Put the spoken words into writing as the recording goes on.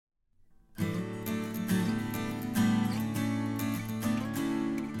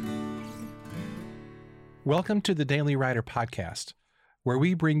Welcome to the Daily Writer Podcast, where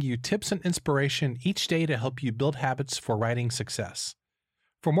we bring you tips and inspiration each day to help you build habits for writing success.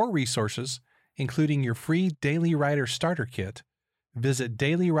 For more resources, including your free Daily Writer Starter Kit, visit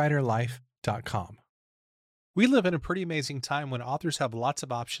dailywriterlife.com. We live in a pretty amazing time when authors have lots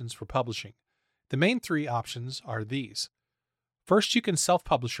of options for publishing. The main three options are these. First, you can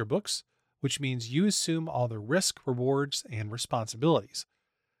self-publish your books, which means you assume all the risk, rewards, and responsibilities.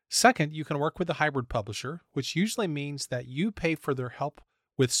 Second, you can work with a hybrid publisher, which usually means that you pay for their help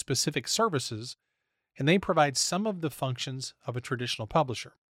with specific services, and they provide some of the functions of a traditional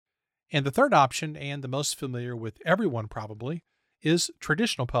publisher. And the third option, and the most familiar with everyone probably, is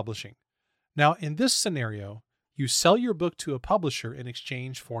traditional publishing. Now, in this scenario, you sell your book to a publisher in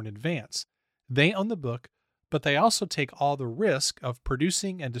exchange for an advance. They own the book, but they also take all the risk of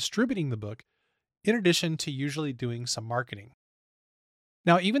producing and distributing the book, in addition to usually doing some marketing.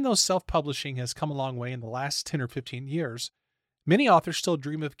 Now, even though self-publishing has come a long way in the last 10 or 15 years, many authors still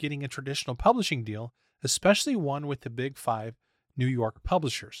dream of getting a traditional publishing deal, especially one with the big five New York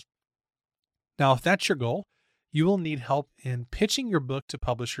publishers. Now, if that's your goal, you will need help in pitching your book to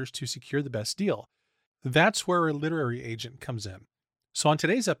publishers to secure the best deal. That's where a literary agent comes in. So on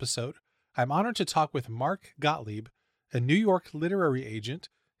today's episode, I'm honored to talk with Mark Gottlieb, a New York literary agent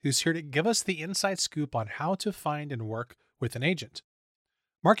who's here to give us the inside scoop on how to find and work with an agent.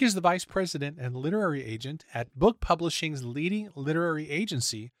 Mark is the vice president and literary agent at book publishing's leading literary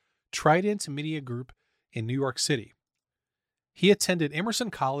agency, Trident Media Group in New York City. He attended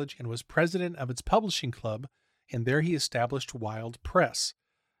Emerson College and was president of its publishing club, and there he established Wild Press.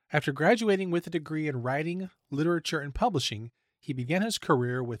 After graduating with a degree in writing, literature, and publishing, he began his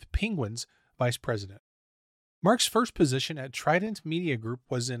career with Penguin's vice president. Mark's first position at Trident Media Group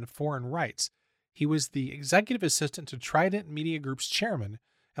was in foreign rights. He was the executive assistant to Trident Media Group's chairman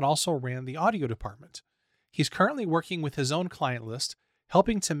and also ran the audio department. He's currently working with his own client list,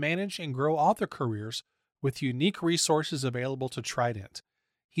 helping to manage and grow author careers with unique resources available to Trident.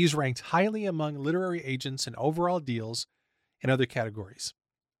 He's ranked highly among literary agents in overall deals and other categories.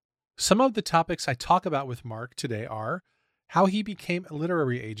 Some of the topics I talk about with Mark today are how he became a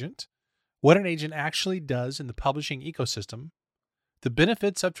literary agent, what an agent actually does in the publishing ecosystem, the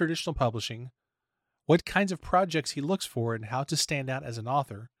benefits of traditional publishing, what kinds of projects he looks for and how to stand out as an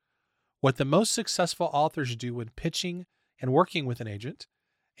author, what the most successful authors do when pitching and working with an agent,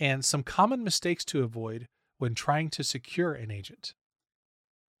 and some common mistakes to avoid when trying to secure an agent.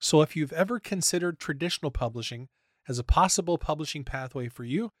 So if you've ever considered traditional publishing as a possible publishing pathway for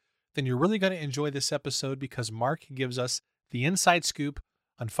you, then you're really going to enjoy this episode because Mark gives us the inside scoop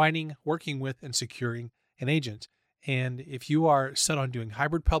on finding, working with, and securing an agent. And if you are set on doing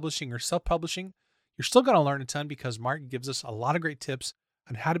hybrid publishing or self-publishing, you're still going to learn a ton because Mark gives us a lot of great tips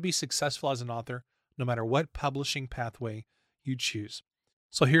on how to be successful as an author, no matter what publishing pathway you choose.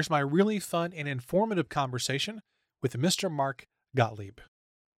 So here's my really fun and informative conversation with Mr. Mark Gottlieb.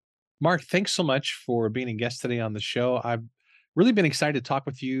 Mark, thanks so much for being a guest today on the show. I've really been excited to talk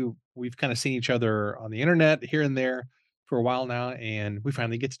with you. We've kind of seen each other on the internet here and there for a while now, and we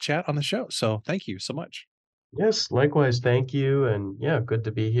finally get to chat on the show. So thank you so much. Yes, likewise, thank you, and yeah, good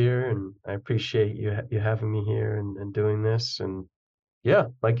to be here, and I appreciate you having me here and doing this, and yeah,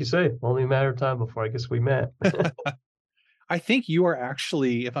 like you say, only a matter of time before I guess we met. I think you are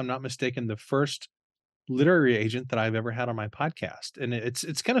actually, if I'm not mistaken, the first literary agent that I've ever had on my podcast. And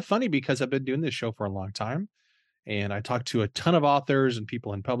it's kind of funny because I've been doing this show for a long time and I talk to a ton of authors and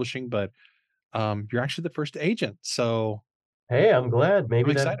people in publishing, but you're actually the first agent. So Hey, I'm glad. I'm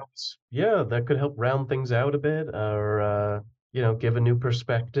Maybe that excited. helps. Yeah, that could help round things out a bit, or give a new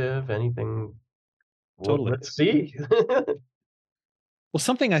perspective. Anything. Well, Totally. let's see. Well,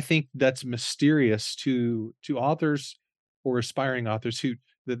 something I think that's mysterious to authors or aspiring authors who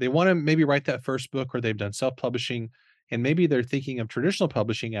that they want to maybe write that first book or they've done self-publishing and maybe they're thinking of traditional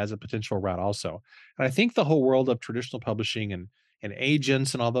publishing as a potential route also. And I think the whole world of traditional publishing and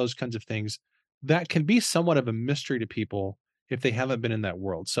agents and all those kinds of things that can be somewhat of a mystery to people if they haven't been in that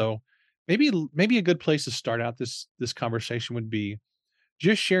world. So maybe a good place to start out this conversation would be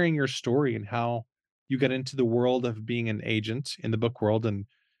just sharing your story and how you got into the world of being an agent in the book world and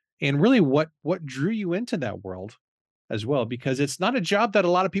really what drew you into that world as well because it's not a job that a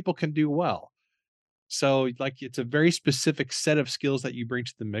lot of people can do well. So like it's a very specific set of skills that you bring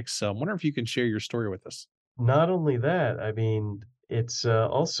to the mix. So I'm wondering if you can share your story with us. Not only that, I mean, it's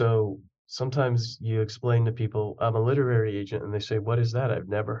also sometimes you explain to people, I'm a literary agent, and they say, "What is that? I've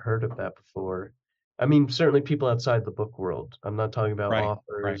never heard of that before." I mean, certainly people outside the book world. I'm not talking about Right.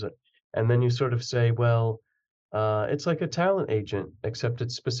 Right. authors. And then you sort of say, well, it's like a talent agent, except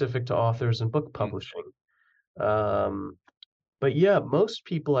it's specific to authors and book Mm, publishing. Um, but yeah, most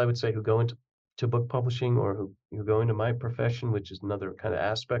people I would say who go into book publishing or who go into my profession, which is another kind of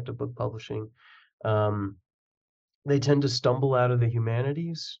aspect of book publishing, um, they tend to stumble out of the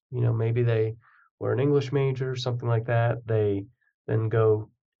humanities. You know, maybe they were an English major or something like that. They then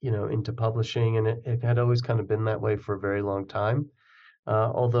go, into publishing, and it had always kind of been that way for a very long time.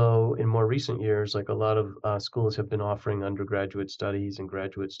 Although in more recent years, like a lot of schools have been offering undergraduate studies and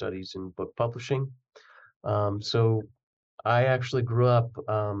graduate studies in book publishing. So I actually grew up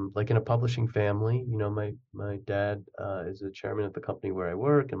like in a publishing family. You know, my dad is the chairman of the company where I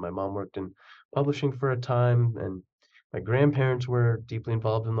work, and my mom worked in publishing for a time, and my grandparents were deeply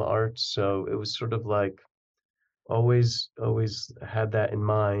involved in the arts. So it was sort of like always had that in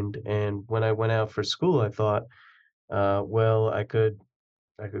mind. And when I went out for school, I thought, well, I could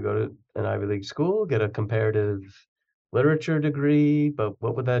go to an Ivy League school, get a comparative literature degree, but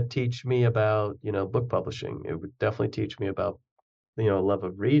what would that teach me about, book publishing? It would definitely teach me about, love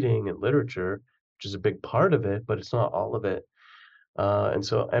of reading and literature, which is a big part of it, but it's not all of it. And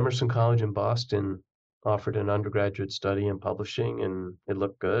so Emerson College in Boston offered an undergraduate study in publishing, and it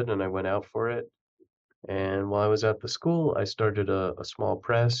looked good, and I went out for it. And while I was at the school, I started a small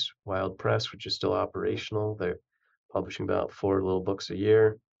press, Wild Press, which is still operational. They're publishing about 4 little books a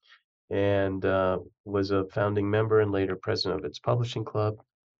year, and was a founding member and later president of its publishing club.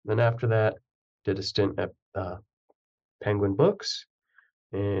 Then after that, did a stint at Penguin Books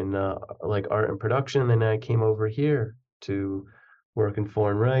in like art and production. Then I came over here to work in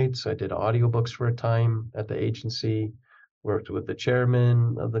foreign rights. I did audiobooks for a time at the agency, worked with the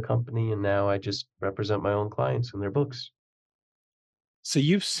chairman of the company, and now I just represent my own clients and their books. So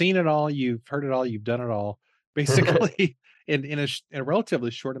you've seen it all, you've heard it all, you've done it all, basically in a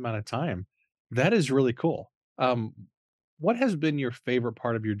relatively short amount of time. That is really cool. What has been your favorite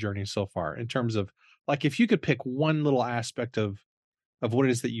part of your journey so far in terms of like if you could pick one little aspect of what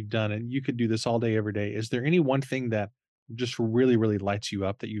it is that you've done and you could do this all day every day, is there any one thing that just really, really lights you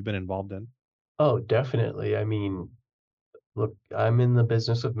up that you've been involved in? Oh, definitely. I mean, look, I'm in the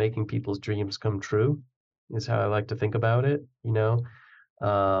business of making people's dreams come true, is how I like to think about it, you know?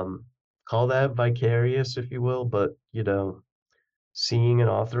 Um, Call that vicarious, if you will, but, seeing an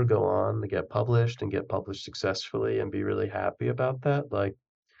author go on to get published and get published successfully and be really happy about that, like,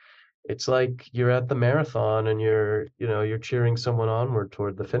 it's like you're at the marathon and you're cheering someone onward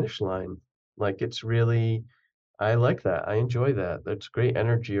toward the finish line. Like, it's really I like that, I enjoy that, there's great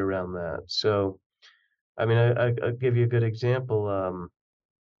energy around that. So, I mean, I'll give you a good example.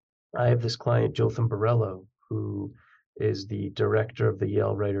 I have this client, Jotham Borello, who is the director of the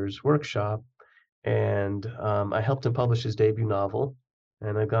Yale Writers Workshop, and I helped him publish his debut novel.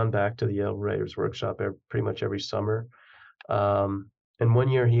 And I've gone back to the Yale Writers Workshop pretty much every summer. Um, and one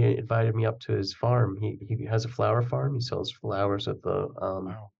year he invited me up to his farm. He has a flower farm. He sells flowers at the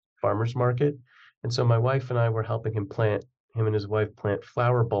Wow. farmers market. And so my wife and I were helping him and his wife plant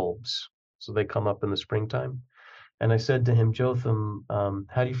flower bulbs so they come up in the springtime. And I said to him, Jotham,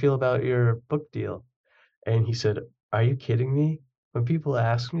 how do you feel about your book deal? And he said, "Are you kidding me? When people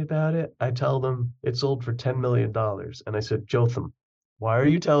ask me about it, I tell them it sold for $10 million." And I said, "Jotham, why are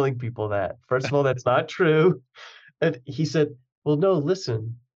you telling people that? First of all, that's not true." And he said, "Well, no,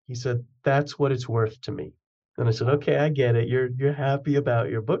 listen." He said, "That's what it's worth to me." And I said, "Okay, I get it. You're happy about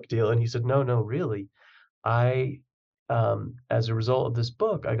your book deal." And he said, "No, no, really. I, as a result of this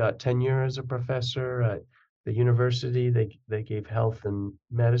book, I got tenure as a professor at the university. They gave health and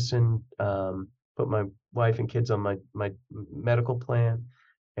medicine, put my wife and kids on my medical plan,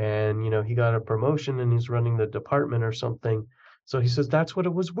 and he got a promotion and he's running the department or something. So he says that's what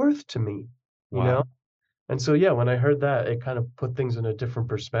it was worth to me, you know. Wow. And so yeah, when I heard that, it kind of put things in a different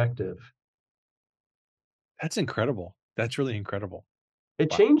perspective. That's incredible. That's really incredible. It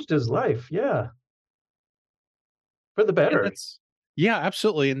Wow. changed his life, yeah, for the And better. that's yeah,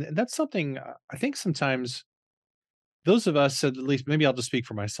 absolutely. And that's something I think sometimes those of us, at least maybe I'll just speak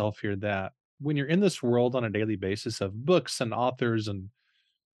for myself here, that when you're in this world on a daily basis of books and authors, and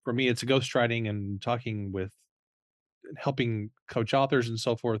for me, it's ghostwriting and talking with helping coach authors and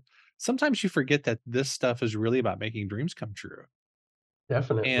so forth. Sometimes you forget that this stuff is really about making dreams come true.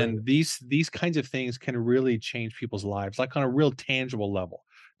 Definitely. And these kinds of things can really change people's lives, like on a real tangible level.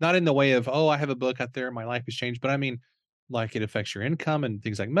 Not in the way of, oh, I have a book out there, my life has changed, but I mean, like it affects your income and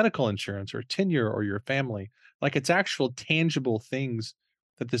things like medical insurance or tenure or your family. Like it's actual tangible things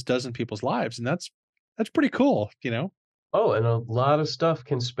that this does in people's lives. And that's pretty cool, you know? Oh, and a lot of stuff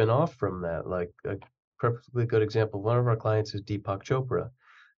can spin off from that. Like a perfectly good example, one of our clients is Deepak Chopra.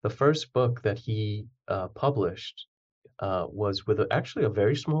 The first book that he published was with actually a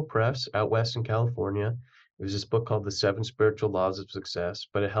very small press out west in California. It was this book called The Seven Spiritual Laws of Success,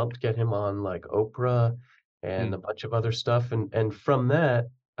 but it helped get him on like Oprah and a Mm, bunch of other stuff. And from that,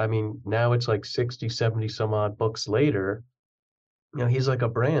 I mean, now it's like 60, 70 some odd books later, he's like a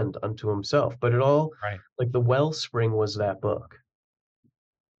brand unto himself. But it all right. like the wellspring was that book.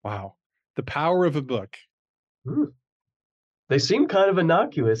 Wow. The power of a book. Hmm. They seem kind of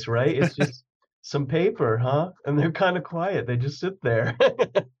innocuous, right? It's just some paper, huh? And they're kind of quiet. They just sit there.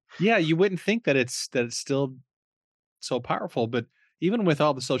 Yeah, you wouldn't think that it's still so powerful, but even with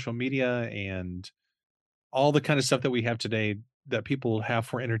all the social media and all the kind of stuff that we have today that people have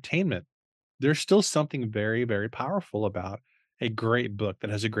for entertainment, there's still something very, very powerful about a great book that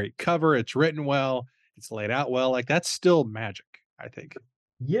has a great cover, it's written well, it's laid out well, like, that's still magic, I think.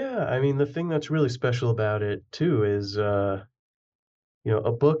 Yeah, I mean, the thing that's really special about it too is, a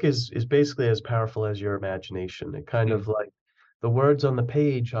book is basically as powerful as your imagination. It kind Mm. of like the words on the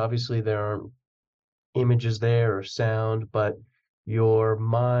page, obviously there aren't images there or sound, but your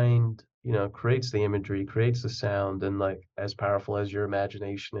mind, creates the imagery, creates the sound, and like as powerful as your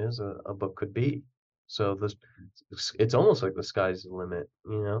imagination is, a book could be. So this, it's almost like the sky's the limit,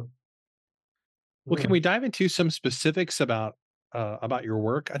 you know? Well, can Yeah. we dive into some specifics about your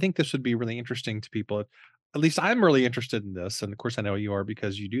work? I think this would be really interesting to people. At least I'm really interested in this, and of course, I know you are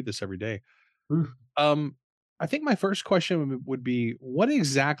because you do this every day. Mm, Um, I think my first question would be, what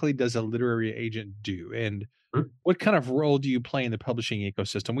exactly does a literary agent do, and mm, what kind of role do you play in the publishing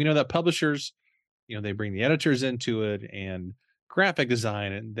ecosystem? We know that publishers, they bring the editors into it and graphic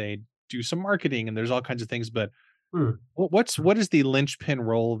design, and they do some marketing, and there's all kinds of things. But mm, what is the linchpin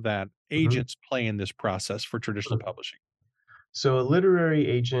role that mhm, agents play in this process for traditional mm. publishing? So a literary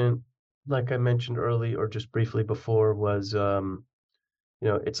agent, like I mentioned early or just briefly before, was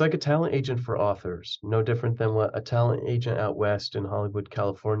it's like a talent agent for authors, no different than what a talent agent out west in Hollywood,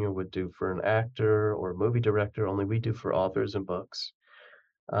 California would do for an actor or a movie director, only we do for authors and books.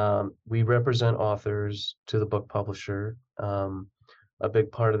 We represent authors to the book publisher. A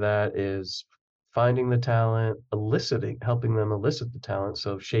big part of that is finding the talent, helping them elicit the talent.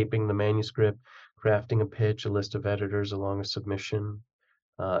 So shaping the manuscript, crafting a pitch, a list of editors along a submission.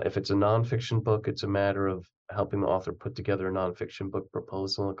 If it's a nonfiction book, it's a matter of helping the author put together a nonfiction book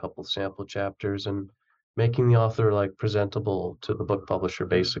proposal, a couple sample chapters, and making the author like presentable to the book publisher,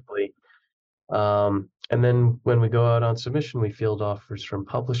 basically. And then when we go out on submission, we field offers from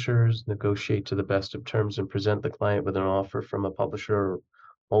publishers, negotiate to the best of terms, and present the client with an offer from a publisher or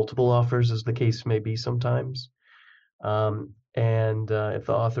multiple offers, as the case may be sometimes. And if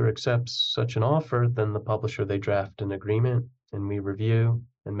the author accepts such an offer, then the publisher, they draft an agreement and we review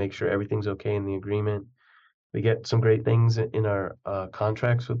and make sure everything's okay in the agreement. We get some great things in our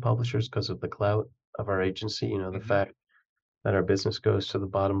contracts with publishers because of the clout of our agency, the Mhm. fact that our business goes to the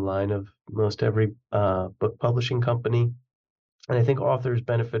bottom line of most every book publishing company. And I think authors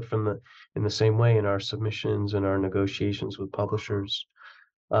benefit from in the same way in our submissions and our negotiations with publishers.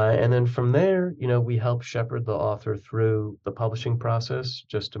 And then from there, we help shepherd the author through the publishing process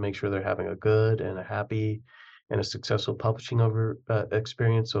just to make sure they're having a good and a happy and a successful publishing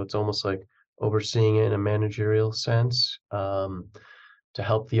experience. So it's almost like overseeing it in a managerial sense, to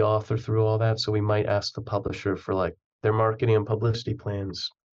help the author through all that. So we might ask the publisher for like their marketing and publicity plans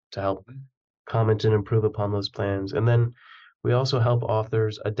to help Mhm. comment and improve upon those plans. And then we also help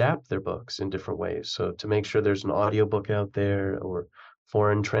authors adapt their books in different ways. So to make sure there's an audiobook out there or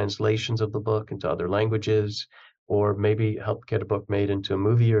foreign translations of the book into other languages, or maybe help get a book made into a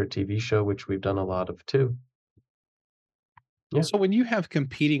movie or a TV show, which we've done a lot of too. Yeah. So when you have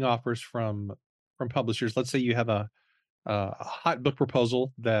competing offers from publishers, let's say you have a hot book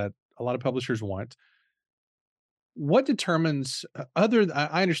proposal that a lot of publishers want. What determines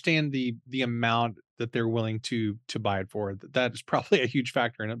I understand the amount that they're willing to buy it for. That is probably a huge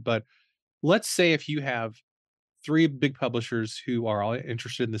factor in it. But let's say if you have three big publishers who are all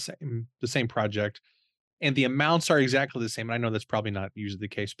interested in the same project and the amounts are exactly the same. And I know that's probably not usually the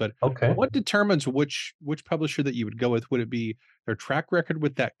case, but Okay. what determines which publisher that you would go with? Would it be their track record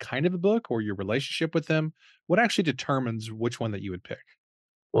with that kind of a book or your relationship with them? What actually determines which one that you would pick?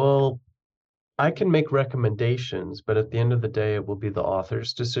 Well, I can make recommendations, but at the end of the day, it will be the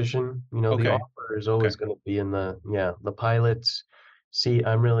author's decision. The Okay. author is Okay. always going to be in the pilot's seat.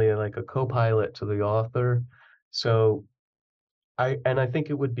 I'm really like a co-pilot to the author. So I think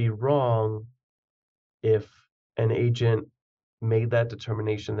it would be wrong if an agent made that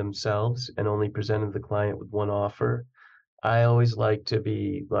determination themselves and only presented the client with one offer. I always like to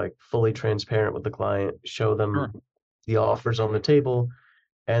be like fully transparent with the client, show them Sure. the offers on the table,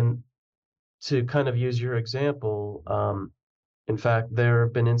 and to kind of use your example, in fact, there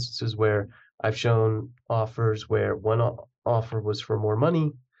have been instances where I've shown offers where one offer was for more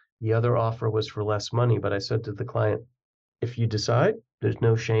money, the other offer was for less money, but I said to the client, if you decide, there's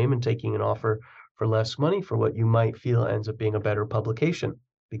no shame in taking an offer for less money for what you might feel ends up being a better publication Hmm.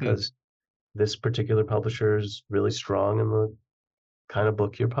 because this particular publisher is really strong in the kind of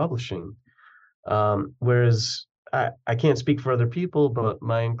book you're publishing. Whereas I can't speak for other people, but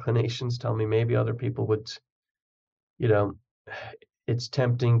my inclinations tell me maybe other people would, you know, it's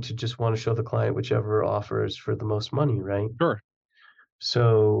tempting to just want to show the client whichever offers for the most money, right? Sure.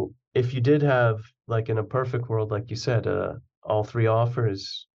 So if you did have, like in a perfect world, like you said, all three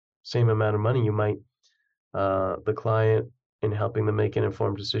offers, same amount of money, you might, the client, in helping them make an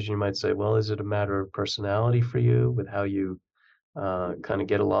informed decision, you might say, well, is it a matter of personality for you with how you kind of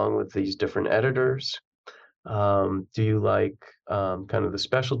get along with these different editors? Do you like kind of the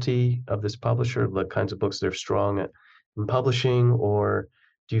specialty of this publisher, the kinds of books they're strong at in publishing, or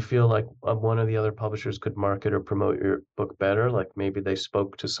do you feel like one of the other publishers could market or promote your book better? Like maybe they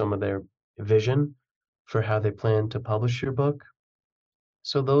spoke to some of their vision for how they plan to publish your book.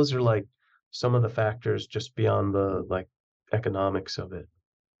 So those are like some of the factors just beyond the like economics of it.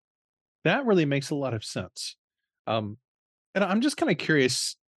 That really makes a lot of sense. Um, and I'm just kind of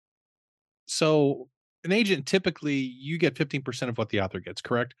curious. So, an agent typically you get 15% of what the author gets,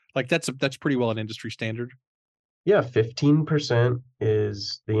 correct? Like that's pretty well an industry standard. Yeah, 15%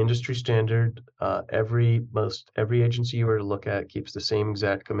 is the industry standard. Every agency you were to look at keeps the same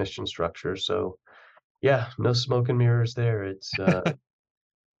exact commission structure. So yeah, no smoke and mirrors there. It's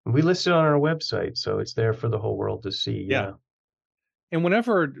we list it on our website, so it's there for the whole world to see. Yeah. Yeah. And when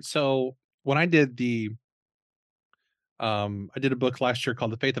I did I did a book last year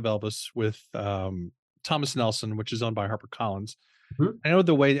called The Faith of Elvis with Thomas Nelson, which is owned by HarperCollins. Mhm. I know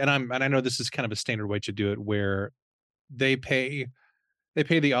the way, and I know this is kind of a standard way to do it, where they pay they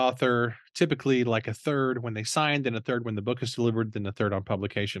pay the author typically like a third when they sign, then a third when the book is delivered, then a third on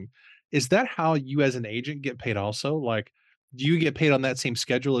publication. Is that how you as an agent get paid also? Like, do you get paid on that same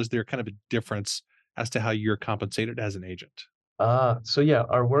schedule? Is there kind of a difference as to how you're compensated as an agent? So yeah,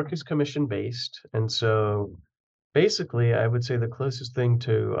 our work is commission based, and so basically, I would say the closest thing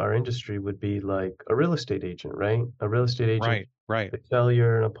to our industry would be like a real estate agent, right? A real estate agent, Right, right. they sell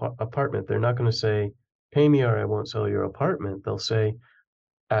your apartment. They're not going to say, "Pay me or I won't sell your apartment." They'll say,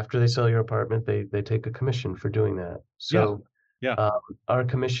 after they sell your apartment, they take a commission for doing that. Yeah, So yeah, um, our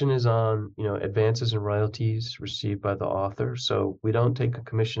commission is on, advances and royalties received by the author. So we don't take a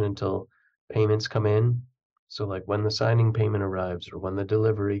commission until payments come in. So like when the signing payment arrives, or when the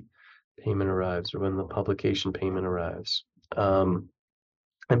delivery payment arrives, or when the publication payment arrives. Um,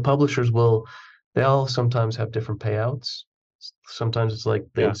 and they'll sometimes have different payouts. Sometimes it's like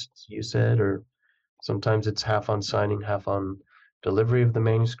the yeah. instance you said, or sometimes it's half on signing, half on delivery of the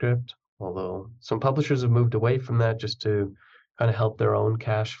manuscript. Although some publishers have moved away from that just to kind of help their own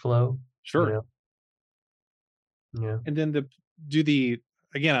cash flow, you Sure. know? Yeah. And then do the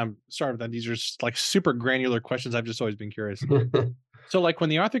again, I'm sorry that these are like super granular questions. I've just always been curious. So, like, when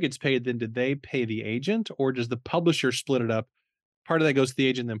the author gets paid, then did they pay the agent, or does the publisher split it up? Part of that goes to the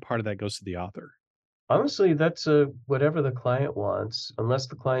agent, then part of that goes to the author. Honestly, that's whatever the client wants, unless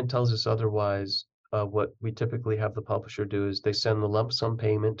the client tells us otherwise. What we typically have the publisher do is they send the lump sum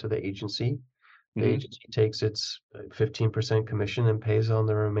payment to the agency. The Hmm. agency takes its 15% commission and pays on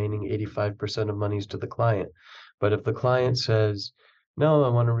the remaining 85% of monies to the client. But if the client says, no, I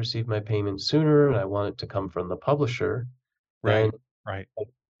want to receive my payment sooner and I want it to come from the publisher, then Right. Right.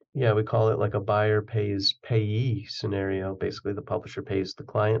 yeah, we call it like a buyer pays payee scenario. Basically, the publisher pays the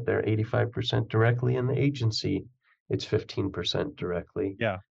client their 85% directly and the agency it's 15% directly.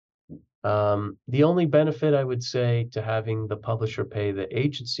 Yeah. The only benefit I would say to having the publisher pay the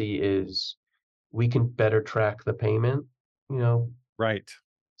agency is we can better track the payment, you know. Right.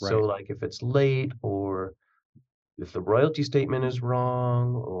 So Right. like if it's late or if the royalty statement is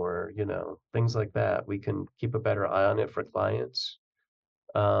wrong or, things like that, we can keep a better eye on it for clients.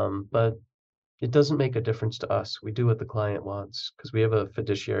 But it doesn't make a difference to us. We do what the client wants because we have a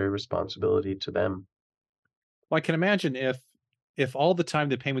fiduciary responsibility to them. Well, I can imagine if all the time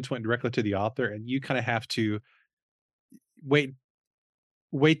the payments went directly to the author, and you kind of have to wait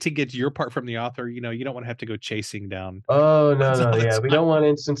wait to get your part from the author. You don't want to have to go chasing down Oh, no, funds no, all the yeah, we time. don't want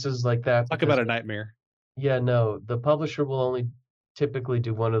instances like that Talk because about a nightmare. yeah, no, the publisher will only typically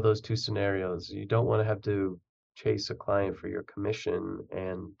do one of those 2 scenarios. You don't wanna have to chase a client for your commission,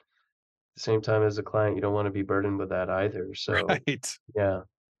 and at the same time as a client, you don't wanna be burdened with that either, so, Right. yeah.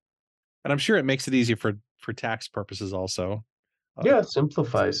 And I'm sure it makes it easier for tax purposes also. Yeah, Like, it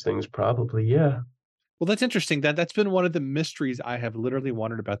simplifies things probably, yeah. Well, that's interesting. That's been one of the mysteries I have literally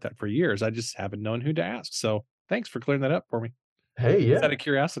wondered about that for years. I just haven't known who to ask. So thanks for clearing that up for me. Hey, Just out yeah. of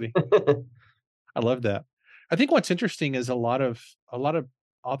curiosity. I love that. I think what's interesting is a lot of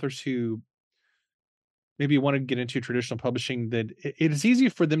authors who maybe want to get into traditional publishing that it is easy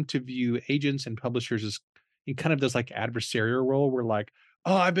for them to view agents and publishers as in kind of this like adversarial role where like,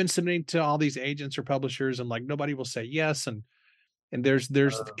 oh, I've been submitting to all these agents or publishers and like nobody will say yes. And there's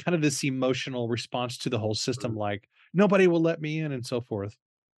Uh, kind of this emotional response to the whole system, mm. like nobody will let me in and so forth.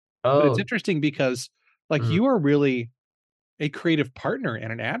 But it's Oh, interesting because like mm, you are really a creative partner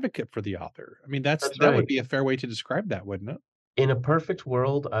and an advocate for the author. I mean, that's that would right. be a fair way to describe that, wouldn't it? In a perfect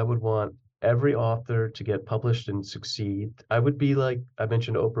world, I would want every author to get published and succeed. I would be like I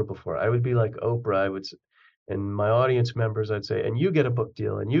mentioned Oprah before. I would be like Oprah. I would and my audience members, I'd say, "And you get a book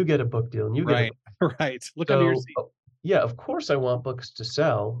deal, and you get a book deal, and you get a Right. book." Right. Look under your So, seat. yeah, of course I want books to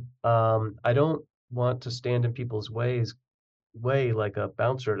sell. I don't want to stand in people's way like a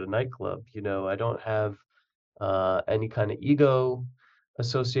bouncer at a nightclub, I don't have, any kinda ego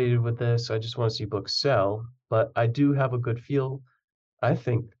associated with this. I just wanna see books sell, but I do have a good feel, I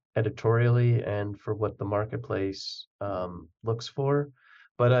think, editorially and for what the marketplace, looks for,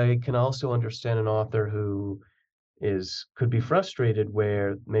 but I can also understand an author who is could be frustrated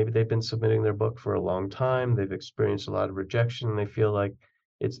where maybe they've been submitting their book for a long time, they've experienced a lot of rejection, and they feel like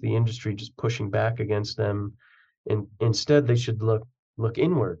it's the industry just pushing back against them. Instead, they should look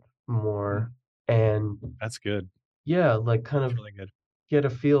inward Mm, more and, that's good. yeah, like, kind That's of really good. get a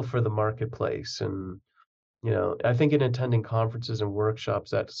feel for the marketplace, and, I think in attending conferences and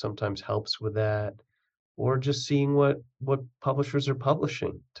workshops, that sometimes helps with that, or just seeing what publishers are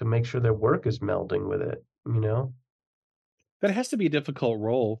publishing to make sure their work is melding with it, you know? That has to be a difficult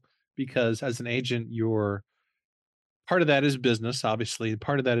role because as an agent, you're part of that is business, obviously,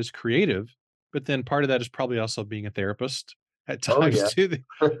 part of that is creative, but then part of that is probably also being a therapist at Oh, times yeah. to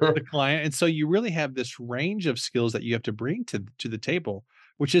the client, and so you really have this range of skills that you have to bring to the table,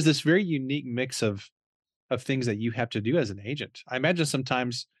 which is this very unique mix of things that you have to do as an agent. I imagine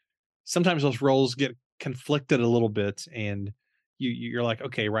sometimes those roles get conflicted a little bit and you're like,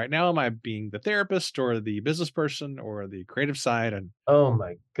 okay, right now am I being the therapist or the business person or the creative side? And Oh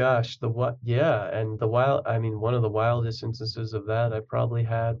my gosh, the what yeah, and the wild I mean, one of the wildest instances of that I probably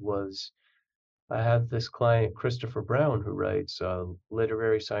had was I had this client, Christopher Brown, who writes,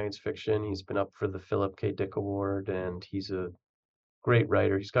 literary science fiction. He's been up for the Philip K. Dick Award, and he's a great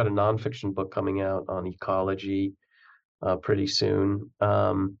writer. He's got a nonfiction book coming out on ecology, pretty soon.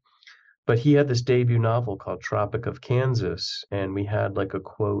 But he had this debut novel called Tropic of Kansas, and we had, like, a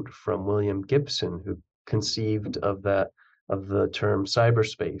quote from William Gibson, who conceived of the term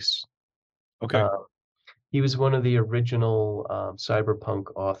cyberspace. okay, Uh, he was one of the original, cyberpunk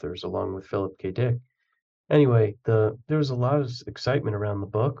authors along with Philip K. Dick. Anyway, there was a lot of excitement around the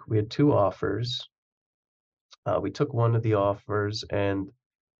book. We had 2 offers. We took one of the offers, and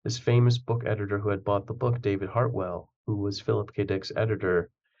this famous book editor who had bought the book, David Hartwell, who was Philip K. Dick's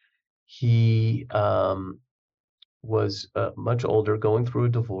editor, he, was, much older, going through a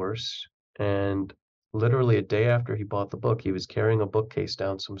divorce, and literally a day after he bought the book, he was carrying a bookcase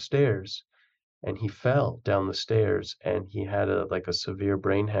down some stairs, and he fell down the stairs, and he had a severe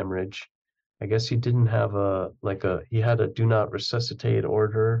brain hemorrhage. I guess he didn't have he had a do not resuscitate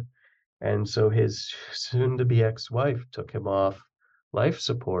order, and so his soon-to-be ex-wife took him off life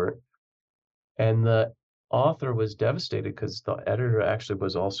support, and the author was devastated because the editor actually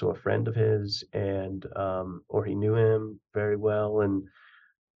was also a friend of his and, or he knew him very well, and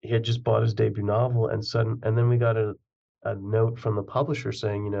he had just bought his debut novel, and then we got a note from the publisher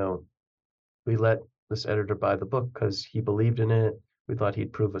saying, "We let this editor buy the book because he believed in it. We thought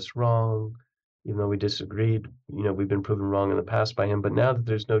he'd prove us wrong. Even though we disagreed, we've been proven wrong in the past by him, but now that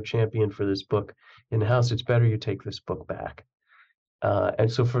there's no champion for this book in-house, it's better you take this book back."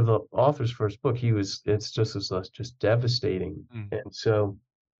 And so for the author's first book, it's just devastating. mm, And so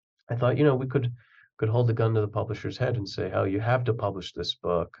I thought, we could hold the gun to the publisher's head and say, "Oh, you have to publish this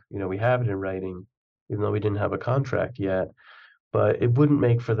book. We have it in writing, even though we didn't have a contract yet." But it wouldn't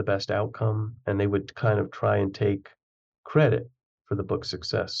make for the best outcome, and they would kind of try and take credit for the book's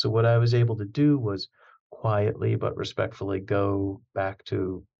success. So what I was able to do was quietly but respectfully go back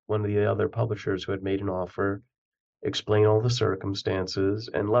to one of the other publishers who had made an offer, explain all the circumstances,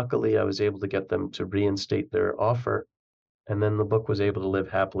 and luckily I was able to get them to reinstate their offer, and then the book was able to live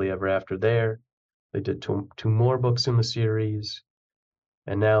happily ever after there. They did two more books in the series,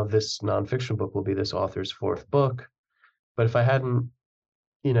 and now this nonfiction book will be this author's fourth book. But if I hadn't,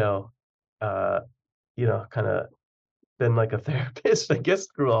 you know, uh, kinda been like a therapist, I guess,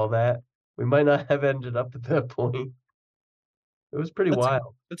 through all that, we might not have ended up at that point. It was pretty That's a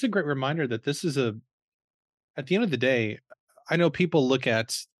wild. that's a great reminder that this is a at the end of the day, I know people look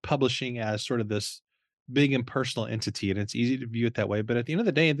at publishing as sort of this big impersonal entity, and it's easy to view it that way. But at the end of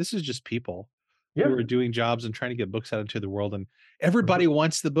the day, this is just people who Yeah. are doing jobs and trying to get books out into the world, and Mhm. everybody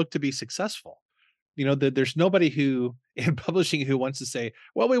wants the book to be successful. There's nobody who in publishing who wants to say,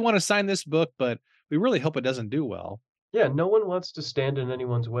 "Well, we want to sign this book, but we really hope it doesn't do well." Yeah, no one wants to stand in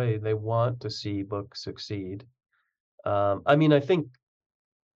anyone's way. They want to see books succeed. I mean, I think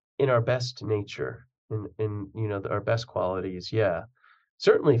in our best nature, our best qualities, yeah.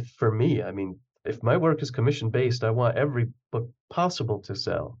 Certainly for me, I mean, if my work is commission based, I want every book possible to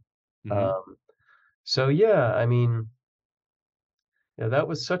sell. Mhm. Um, so yeah, I mean, yeah, that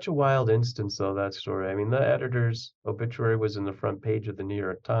was such a wild instance though, that story. I mean, the editor's obituary was in the front page of the New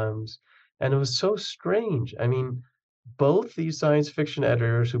York Times, and it was so strange. I mean, both these science fiction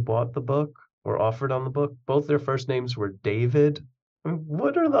editors who bought the book or offered on the book, both their first names were David. I mean,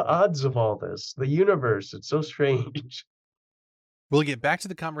 what are the odds of all this? The universe, it's so strange. We'll get back to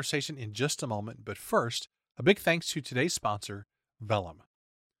the conversation in just a moment, but first, a big thanks to today's sponsor, Vellum.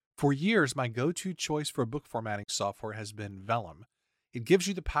 For years, my go to choice for book formatting software has been Vellum. It gives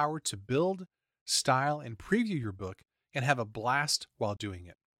you the power to build, style, and preview your book and have a blast while doing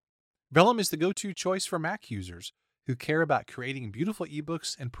it. Vellum is the go to choice for Mac users who care about creating beautiful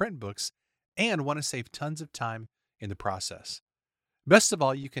ebooks and print books and want to save tons of time in the process. Best of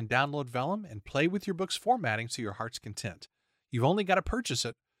all, you can download Vellum and play with your book's formatting to your heart's content. You've only got to purchase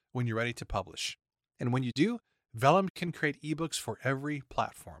it when you're ready to publish. And when you do, Vellum can create ebooks for every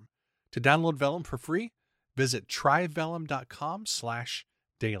platform. To download Vellum for free, visit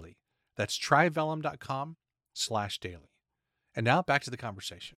tryvellum.com/daily. That's tryvellum.com/daily. And now back to the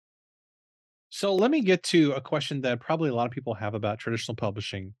conversation. So let me get to a question that probably a lot of people have about traditional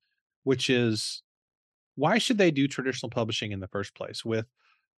publishing, which is why should they do traditional publishing in the first place? With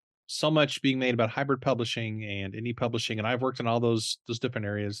so much being made about hybrid publishing and indie publishing, and I've worked in all those different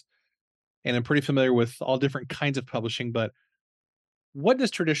areas, and I'm pretty familiar with all different kinds of publishing. But what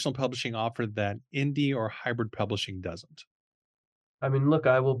does traditional publishing offer that indie or hybrid publishing doesn't? I mean, look,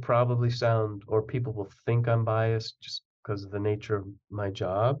 I will probably sound, or people will think I'm biased just because of the nature of my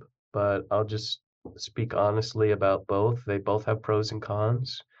job, but I'll just speak honestly about both. They both have pros and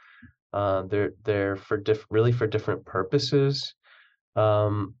cons. They're for really for different purposes.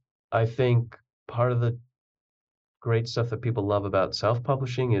 Um, I think part of the great stuff that people love about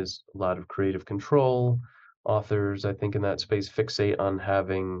self-publishing is a lot of creative control. Authors, I think, in that space fixate on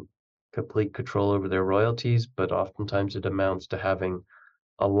having complete control over their royalties, but oftentimes it amounts to having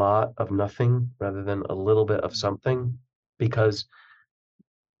a lot of nothing rather than a little bit of something, because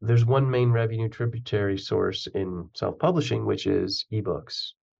there's one main revenue tributary source in self-publishing, which is ebooks.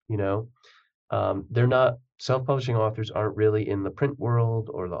 You know, they're not self-publishing authors aren't really in the print world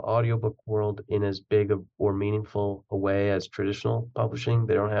or the audiobook world in as big of or meaningful a way as traditional publishing.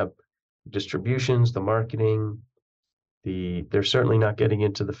 They don't have distributions, the marketing, they're certainly not getting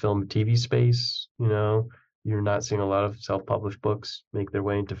into the film and TV space, you know. You're not seeing a lot of self-published books make their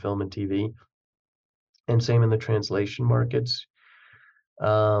way into film and TV, and same in the translation markets.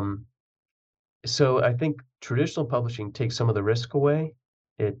 Um, So I think traditional publishing takes some of the risk away.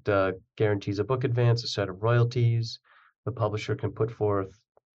 It guarantees a book advance, a set of royalties. The publisher can put forth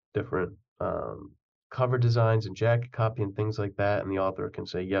different cover designs and jacket copy and things like that, and the author can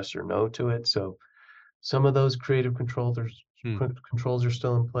say yes or no to it. So some of those creative Hmm. controls are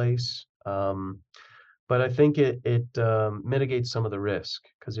still in place. But I think it mitigates some of the risk,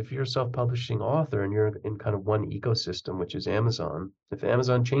 because if you're a self-publishing author and you're in kind of one ecosystem, which is Amazon, if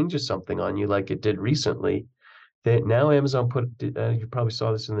Amazon changes something on you like it did recently, that now Amazon you probably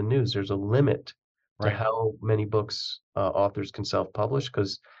saw this in the news, there's a limit to Right. how many books authors can self-publish,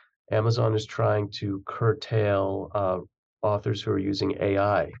 because Amazon is trying to curtail authors who are using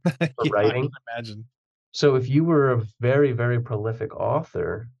AI for Yeah, I writing. can imagine. So if you were a very, very prolific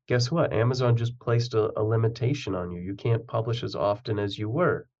author, guess what? Amazon just placed a limitation on you. You can't publish as often as you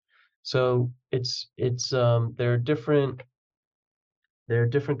were. So there are different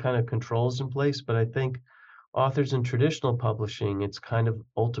kind of controls in place, but I think authors in traditional publishing, it's kind of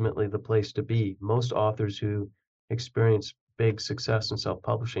ultimately the place to be. Most authors who experience big success in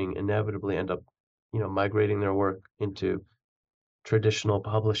self-publishing inevitably end up, migrating their work into traditional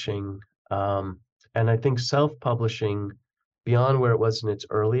publishing. Um, and I think self-publishing, beyond where it was in its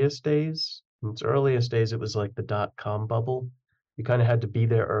earliest days, it was like the dot-com bubble. You kind of had to be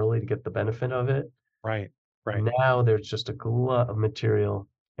there early to get the benefit of it. Right. Right. Now there's just a glut of material,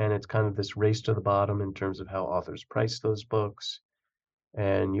 and it's kind of this race to the bottom in terms of how authors price those books.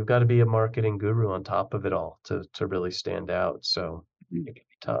 and you've gotta be a marketing guru on top of it all to really stand out, so Mm. it can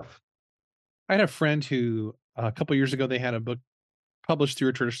be tough. I had a friend who a couple years ago they had a book published through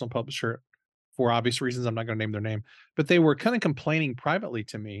a traditional publisher for obvious reasons. I'm not going to name their name, but they were kind of complaining privately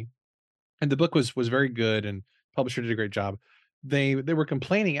to me, and the book was very good, and publisher did a great job. They were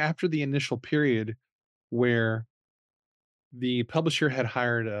complaining after the initial period where the publisher had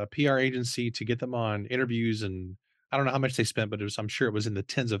hired a PR agency to get them on interviews, and I don't know how much they spent, but I'm sure it was in the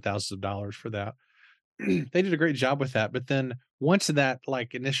tens of thousands of dollars for that. They did a great job with that. But then once that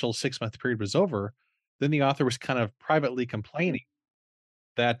like initial 6 month period was over, then the author was kind of privately complaining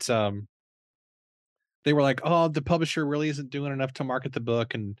that they were like, "Oh, the publisher really isn't doing enough to market the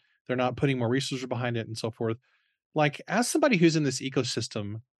book, and they're not putting more resources behind it, and so forth." Like, as somebody who's in this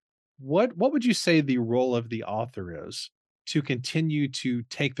ecosystem, what would you say the role of the author is to continue to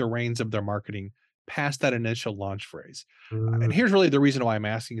take the reins of their marketing past that initial launch phrase? And Mm, here's really the reason why I'm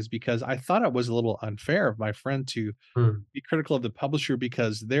asking is because I thought it was a little unfair of my friend to mm, be critical of the publisher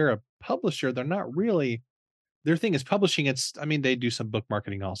because they're a publisher. They're not really their thing is publishing. It's I mean, they do some book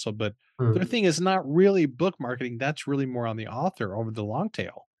marketing also, but their mm. thing is not really book marketing. That's really more on the author over the long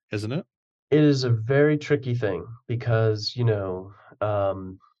tail, isn't it? It is a very tricky thing because,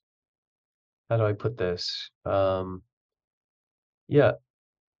 um, how do I put this? Yeah,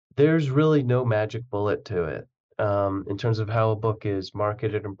 there's really no magic bullet to it, in terms of how a book is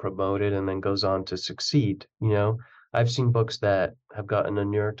marketed and promoted and then goes on to succeed, you know? I've seen books that have gotten a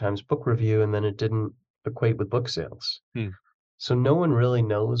New York Times book review and then it didn't equate with book sales. Hmm. So no one really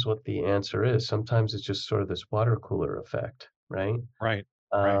knows what the answer is. Sometimes it's just sort of this water cooler effect, right? Right.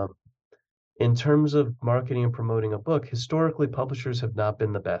 Right. Um, in terms of marketing and promoting a book, historically, publishers have not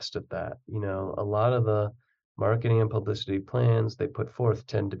been the best at that. A lot of the marketing and publicity plans they put forth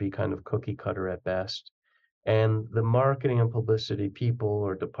tend to be kind of cookie cutter at best. And the marketing and publicity people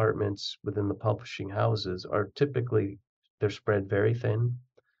or departments within the publishing houses are typically they're spread very thin.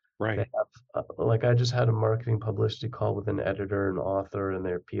 They Right. have, like I just had a marketing publicity call with an editor, an author, and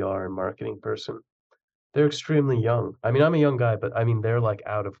their PR and marketing person. They're extremely young. I mean, I'm a young guy, but I mean, they're like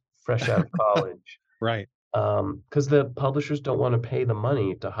fresh out of college. Right. Because the publishers don't wanna pay the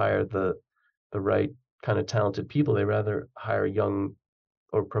money to hire the right kinda talented people. They rather hire young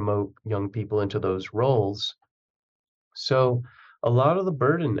or promote young people into those roles. So, a lot of the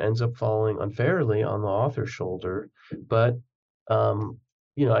burden ends up falling unfairly on the author's shoulder, but, um,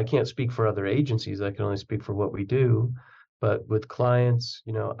 I can't speak for other agencies, I can only speak for what we do, but with clients,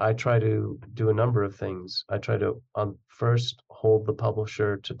 I try to do a number of things. I try to, first hold the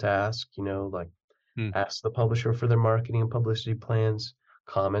publisher to task, like Hmm. ask the publisher for their marketing and publicity plans,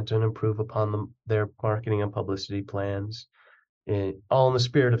 comment and improve upon their marketing and publicity plans, all in the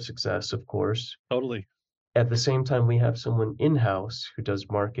spirit of success, of course. Totally. At the same time, we have someone in-house who does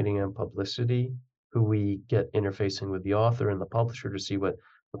marketing and publicity, who we get interfacing with the author and the publisher to see what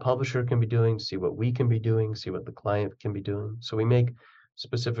the publisher can be doing, see what we can be doing, see what the client can be doing. So we make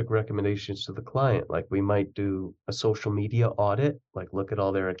specific recommendations to the client, like we might do a social media audit, like look at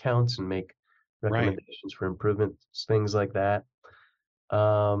all their accounts and make Right. recommendations for improvements, things like that.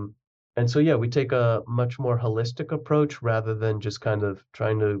 Um, and so, yeah, we take a much more holistic approach rather than just kind of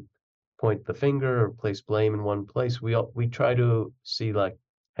trying to point the finger or place blame in one place. We try to see like,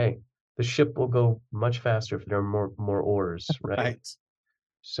 hey, the ship will go much faster if there are more oars, right? Right.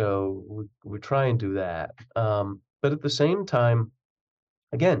 So we try and do that. But at the same time,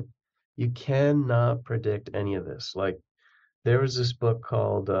 again, you cannot predict any of this. Like there was this book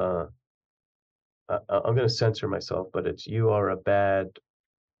called I'm going to censor myself, but it's "You Are a Bad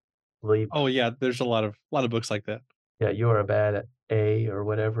Leap." Oh yeah, there's a lot of books like that. Yeah, "You Are a Bad A" or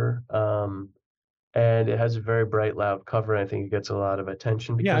whatever. And it has a very bright, loud cover. I think it gets a lot of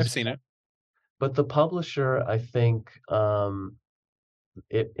attention Yeah, because I've of seen that. it. But the publisher, I think,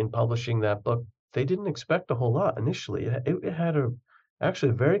 it in publishing that book, they didn't expect a whole lot initially. It had actually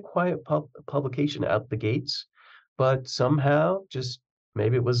a very quiet publication out the gates, but somehow just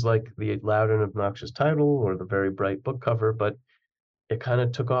maybe it was like the loud and obnoxious title or the very bright book cover, but it kinda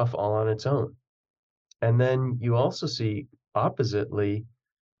took off all on its own. And then you also see oppositely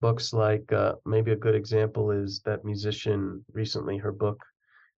books like, maybe a good example is that musician recently, her book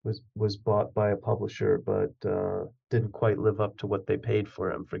was bought by a publisher, but, didn't quite live up to what they paid for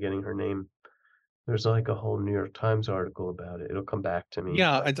it. I'm forgetting her name. There's, like, a whole New York Times article about it. It'll come back to me,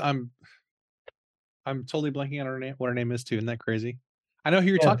 Yeah, but I'm totally blanking on her name what her name is too. Isn't that crazy? I know who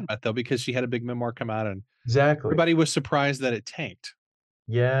you're yeah, talking about though, because she had a big memoir come out and exactly. everybody was surprised that it tanked.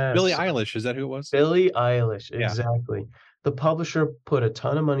 Billie Yes, Eilish, is that who it was? Billie Eilish, Yeah. exactly. The publisher put a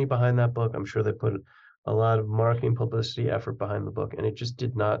ton of money behind that book. I'm sure they put a lot of marketing publicity effort behind the book, and it just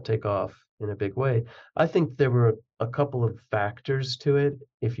did not take off in a big way. I think there were a couple of factors to it,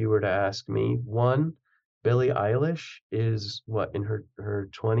 if you were to ask me. One, Billie Eilish is what, in her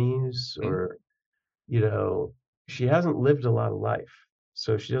 20s, Mhm. or, you know, she hasn't lived a lot of life.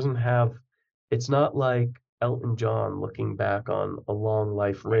 So she doesn't have, it's not like Elton John looking back on a long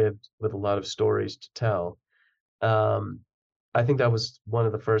life Right. lived with a lot of stories to tell. Um, I think that was one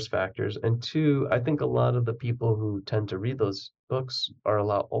of the first factors, and 2, I think a lot of the people who tend to read those books are a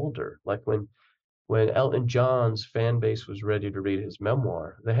lot older. Like, when Elton John's fan base was ready to read his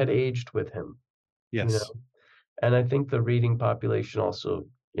memoir, they had aged with him, you Yes. know? And I think the reading population also,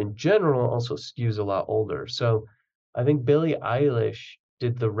 in general, also skews a lot older. So, I think Billie Eilish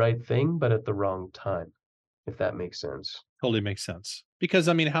did the right thing, but at the wrong time, if that makes sense. Totally makes sense. Because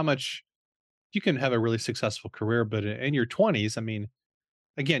I mean, how much you can have a really successful career, but in your 20s, I mean,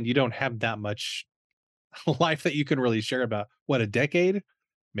 again, you don't have that much life that you can really share about. What, a decade?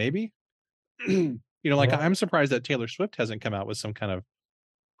 Maybe? Like, Yeah. I'm surprised that Taylor Swift hasn't come out with some kind of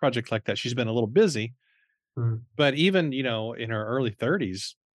project like that. She's been a little busy, Mm. but even, in her early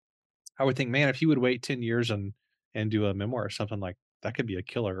 30s, I would think, man, if you would wait 10 years and do a memoir or something, like that could be a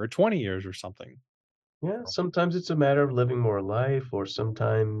killer, or 20 years or something. Yeah, sometimes it's a matter of living more life, or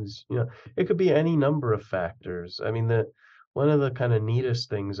sometimes, it could be any number of factors. I mean, the one of the kind of neatest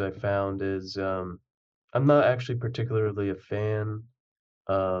things I found is I'm not actually particularly a fan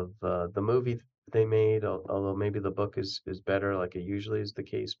of the movie they made, although maybe the book is better, like it usually is the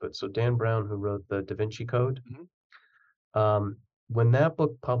case. But so Dan Brown, who wrote the Da Vinci Code, Mhm. um, when that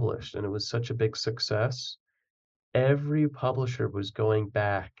book published and it was such a big success, every publisher was going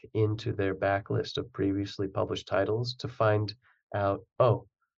back into their backlist of previously published titles to find out, "Oh,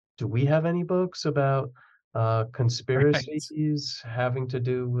 do we have any books about, Right. conspiracies having to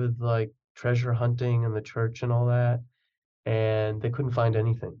do with, like, treasure hunting and the church and all that?" And they couldn't find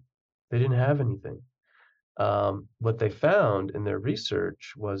anything. They didn't have anything. What they found in their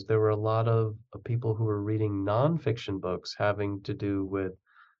research was there were a lot of people who were reading nonfiction books having to do with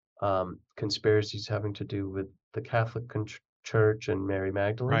conspiracies having to do with the Catholic Church and Mary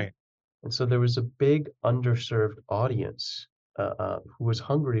Magdalene. Right. And so there was a big underserved audience who was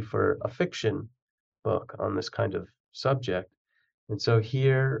hungry for a fiction book on this kind of subject. And so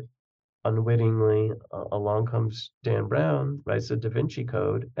here, unwittingly, along comes Dan Brown, writes the Da Vinci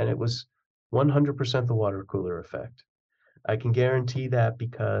Code, and it was 100% the water cooler effect. I can guarantee that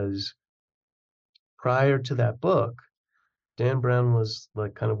because prior to that book, Dan Brown was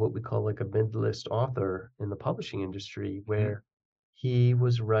like kind of what we call like a mid-list author in the publishing industry, Mhm. where he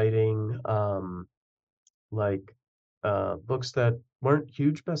was writing like books that weren't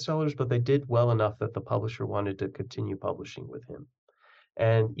huge bestsellers, but they did well enough that the publisher wanted to continue publishing with him.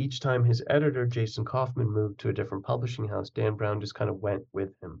 And each time his editor, Jason Kaufman, moved to a different publishing house, Dan Brown just kind of went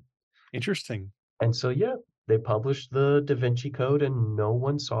with him. Interesting. And so, yeah, they published the Da Vinci Code, and no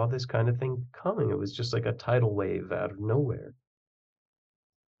one saw this kind of thing coming. It was just like a tidal wave out of nowhere.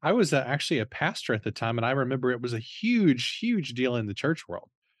 I was actually a pastor at the time, and I remember it was a huge, huge deal in the church world.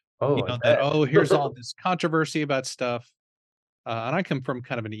 Oh, I That, bet. oh, here's all this controversy about stuff. And I come from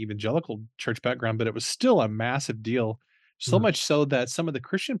kind of an evangelical church background, but it was still a massive deal. So Mm, much so that some of the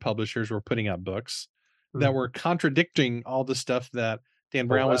Christian publishers were putting out books that mm. were contradicting all the stuff that Dan Oh,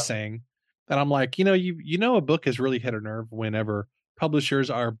 Brown was wow. saying. And I'm like, a book has really hit a nerve whenever publishers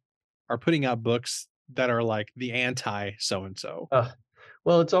are putting out books that are like the anti so and so. Ugh.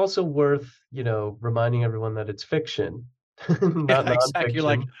 Well, it's also worth, reminding everyone that it's fiction, Yeah, not exactly. You're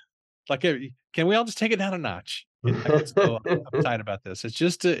nonfiction. like, can we all just take it down a notch? Not get so uptight about this. It's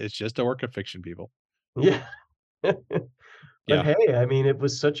just a work of fiction, people. Yeah. But Yeah. hey, I mean, it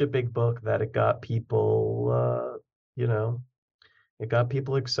was such a big book that it got people, you know, it got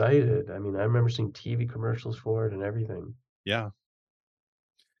people excited. I mean, I remember seeing TV commercials for it and everything. Yeah.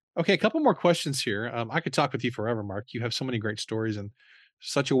 Okay, a couple more questions here. I could talk with you forever, Mark. You have so many great stories and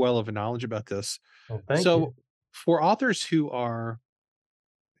such a well of knowledge about this. Well, thank you. So, for authors who are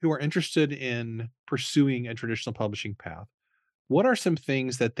interested in pursuing a traditional publishing path, what are some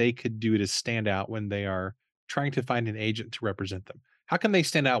things that they could do to stand out when they are trying to find an agent to represent them? How can they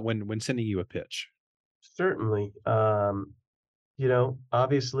stand out when sending you a pitch? Certainly.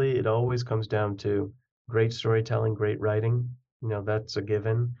 Obviously, it always comes down to great storytelling, great writing. That's a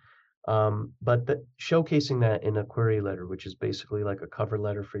given. But showcasing that in a query letter, which is basically like a cover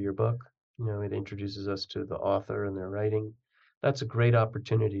letter for your book, it introduces us to the author and their writing. That's a great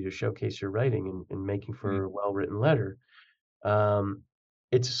opportunity to showcase your writing and making Mm, for a well-written letter. Um,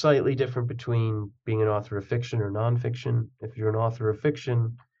 it's slightly different between being an author of fiction or nonfiction. If you're an author of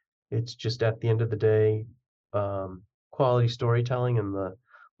fiction, It's just at the end of the day, quality storytelling and the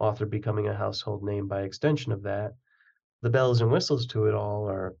author becoming a household name by extension of that. The bells and whistles to it all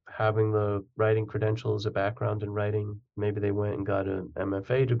are having the writing credentials, a background in writing. Maybe they went and got an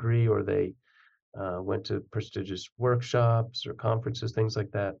MFA degree, or they went to prestigious workshops or conferences, things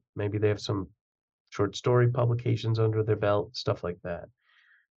like that. Maybe they have some short story publications under their belt, stuff like that.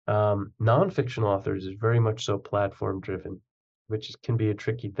 Nonfiction authors is very much so platform driven, can be a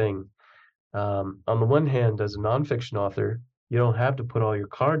tricky thing. On the one hand, as a nonfiction author, you don't have to put all your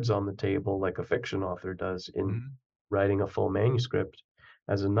cards on the table like a fiction author does in Mhm. writing a full manuscript.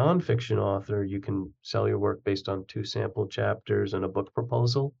 As a nonfiction author, you can sell your work based on two sample chapters and a book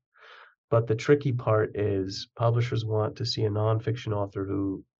proposal. But the tricky part is publishers want to see a nonfiction author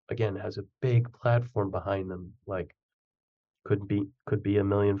who, again, has a big platform behind them, like could be 1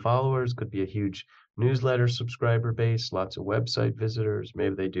 million followers, could be a huge newsletter subscriber base, lots of website visitors.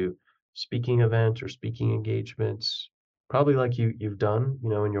 Maybe they do speaking events or speaking engagements. Probably like you've done,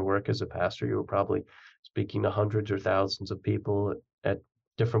 in your work as a pastor, you were probably speaking to hundreds or thousands of people at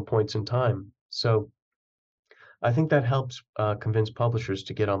different points in time. So I think that helps convince publishers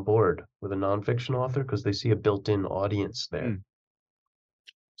to get on board with a nonfiction author because they see a built-in audience there. Mm.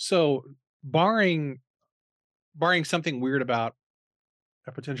 So, barring barring something weird about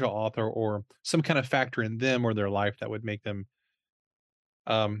a potential author or some kind of factor in them or their life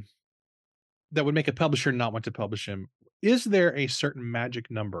um, that would make a publisher not want to publish him, is there a certain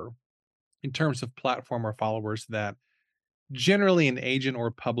magic number in terms of platform or followers that generally an agent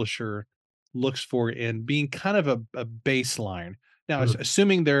or publisher looks for in being kind of a baseline? Now, Mhm.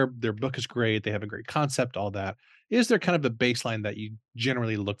 assuming their book is great, they have a great concept, all that, is there kind of a baseline that you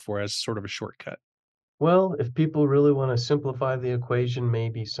generally look for as sort of a shortcut? Well, if people really want to simplify the equation,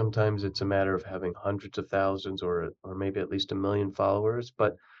 maybe sometimes it's a matter of having hundreds of thousands or maybe at least 1 million followers.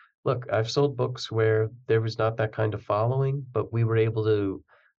 But look, I've sold books where there was not that kind of following, but we were able to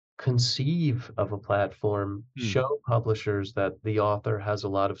conceive of a platform, Hmm. show publishers that the author has a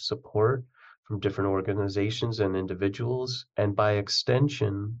lot of support from different organizations and individuals, and by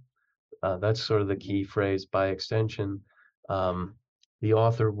extension, that's sort of the key phrase, by extension, um, the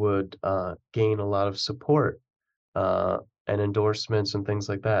author would gain a lot of support uh, and endorsements and things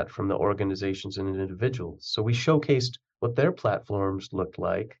like that from the organizations and individuals. So we showcased what their platforms looked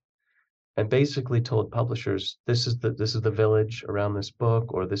like and basically told publishers, this is the village around this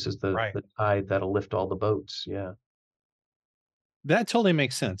book, or this is the Right. the tide that'll lift all the boats. Yeah. That totally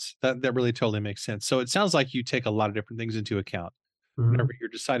makes sense. That really totally makes sense. So it sounds like you take a lot of different things into account whenever Mhm. you're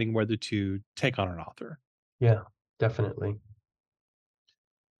deciding whether to take on an author. Yeah, definitely.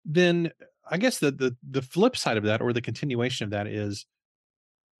 Then I guess the flip side of that or the continuation of that is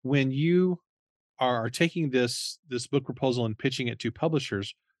when you are taking this book proposal and pitching it to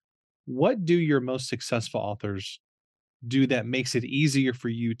publishers, what do your most successful authors do that makes it easier for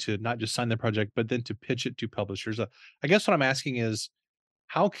you to not just sign the project, but then to pitch it to publishers? I guess what I'm asking is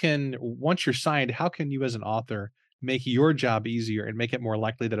how can once you're signed, how can you as an author make your job easier and make it more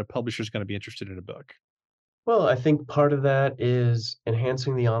likely that a publisher is going to be interested in a book? Well, I think part of that is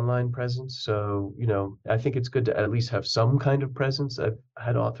enhancing the online presence. So, I think it's good to at least have some kind of presence. I've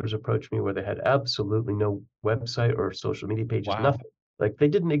had authors approach me where they had absolutely no website or social media pages, Wow. nothing. Like they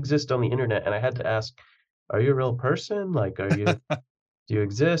didn't exist on the internet. And I had to ask, are you a real person? Like, do you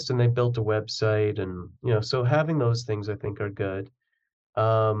exist? And they built a website and, so having those things I think are good.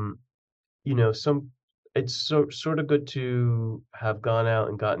 Um, some it's sort of good to have gone out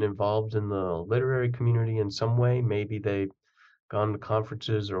and gotten involved in the literary community in some way. Maybe they've gone to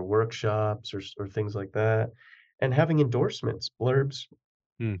conferences or workshops or things like that, and having endorsements, blurbs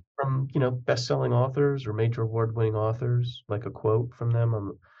Hmm. from, best-selling authors or major award-winning authors, like a quote from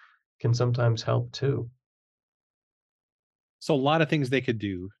them, can sometimes help too. So a lot of things they could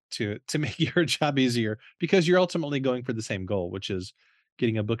do to make your job easier because you're ultimately going for the same goal, which is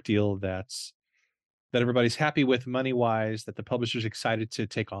getting a book deal that everybody's happy with money wise, that the publisher's excited to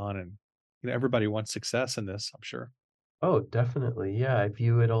take on, and everybody wants success in this. I'm sure. Oh, definitely. Yeah, I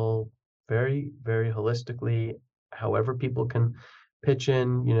view it all very, very holistically. However, people can pitch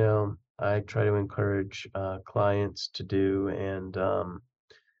in, I try to encourage clients to do. And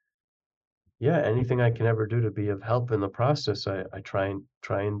yeah, anything I can ever do to be of help in the process, I try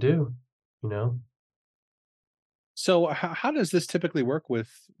and do, you know. So how does this typically work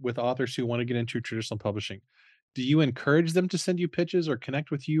with authors who want to get into traditional publishing? Do you encourage them to send you pitches or connect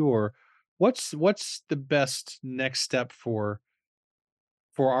with you, or what's the best next step for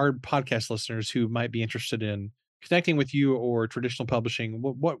our podcast listeners who might be interested in connecting with you or traditional publishing?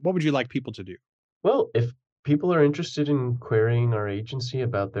 What would you like people to do? Well, people are interested in querying our agency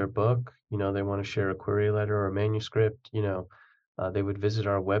about their book. They want to share a query letter or a manuscript. They would visit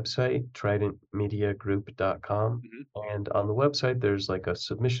our website, tridentmediagroup.com. Mhm. And on the website, there's like a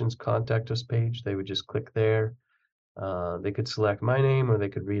submissions contact us page. They would just click there. They could select my name, or they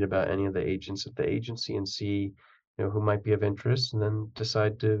could read about any of the agents at the agency and see, who might be of interest, and then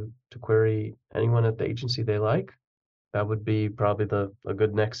decide to query anyone at the agency they like. That would be probably a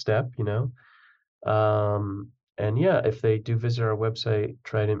good next step. And yeah, if they do visit our website,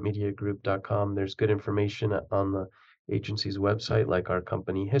 tridentmediagroup.com, there's good information on the agency's website, like our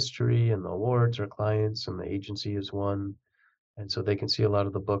company history and the awards our clients and the agency has won. And so they can see a lot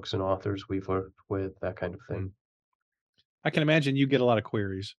of the books and authors we've worked with, that kind of Mm. thing. I can imagine you get a lot of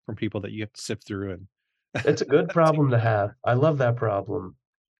queries from people that you have to sift through and It's a good take problem to have. I love that problem.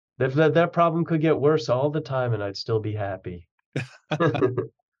 If that problem could get worse all the time and I'd still be happy.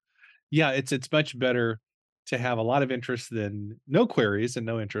 Yeah, it's much better to have a lot of interest than no queries and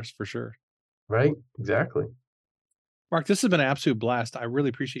no interest for sure. Right? Exactly. Mark, this has been an absolute blast. I really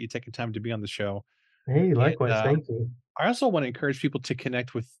appreciate you taking time to be on the show. Hey, And likewise. Thank you. I also want to encourage people to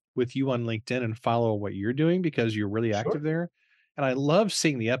connect with you on LinkedIn and follow what you're doing because you're really active Sure. there. And I love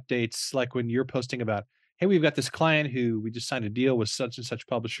seeing the updates like when you're posting about, hey, we've got this client who we just signed a deal with such and such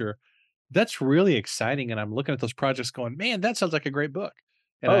publisher. That's really exciting. And I'm looking at those projects going, man, that sounds like a great book.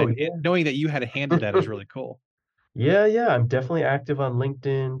 And Oh, knowing that you had a hand in that is really cool. yeah, yeah, I'm definitely active on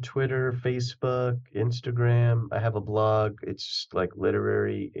LinkedIn, Twitter, Facebook, Instagram. I have a blog. It's just like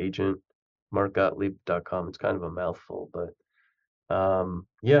literary agent markgottlieb.com. It's kind of a mouthful, but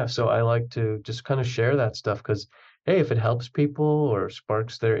yeah, so I like to just kind of share that stuff because hey, if it helps people or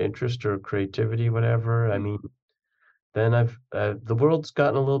sparks their interest or creativity, whatever, I Mm. mean, then the world's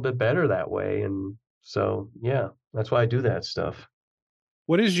gotten a little bit better that way, and so yeah, that's why I do that stuff.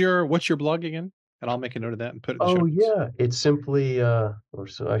 What's your blog again? And I'll make a note of that and put it in the show Oh, notes. yeah, it's simply, or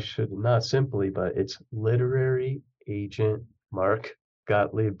so I should not simply, but it's literary agent Mark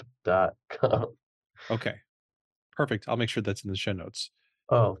Gottlieb.com. Okay. Perfect. I'll make sure that's in the show notes.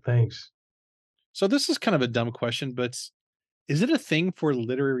 Oh, thanks. So this is kind of a dumb question, but is it a thing for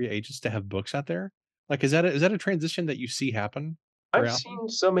literary agents to have books out there? Like, is that a transition that you see happen very I've often? seen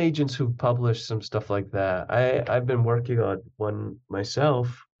some agents who've published some stuff like that. I've been working on one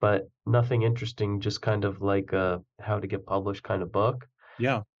myself, but nothing interesting, just kind of like a how to get published kind of book.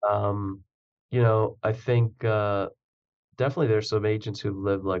 Yeah. Um, I think definitely there's some agents who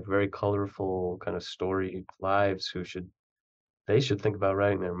live like very colorful kind of story lives who they should think about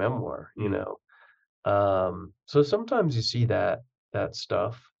writing their memoir, you Mm. know. So sometimes you see that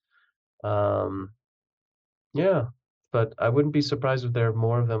stuff. Um, yeah, but I wouldn't be surprised if there are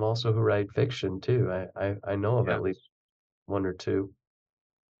more of them also who write fiction too. I know of Yeah. at least one or two.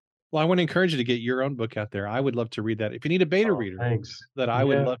 Well, I want to encourage you to get your own book out there. I would love to read that. If you need a beta Oh, reader, thanks. that I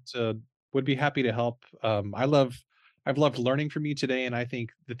would Yeah. love to would be happy to help. I've loved learning from you today, and I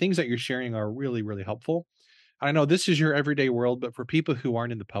think the things that you're sharing are really, really helpful. I know this is your everyday world, but for people who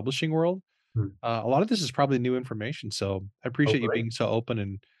aren't in the publishing world, Hmm. a lot of this is probably new information. So I Oh, appreciate you great. being so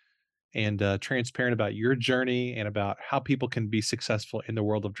open and transparent about your journey and about how people can be successful in the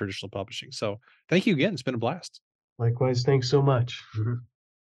world of traditional publishing. So thank you again. It's been a blast. Likewise, thanks so much.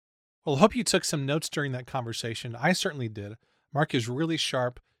 Well, I hope you took some notes during that conversation. I certainly did. Mark is really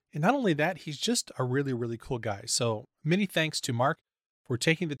sharp. And not only that, he's just a really, really cool guy. So many thanks to Mark for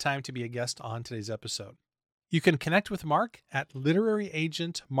taking the time to be a guest on today's episode. You can connect with Mark at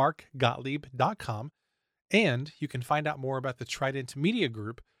literaryagentmarkgottlieb.com, and you can find out more about the Trident Media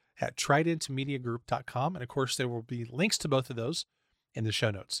Group at tridentmediagroup.com. And of course, there will be links to both of those in the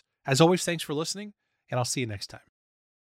show notes. As always, thanks for listening, and I'll see you next time.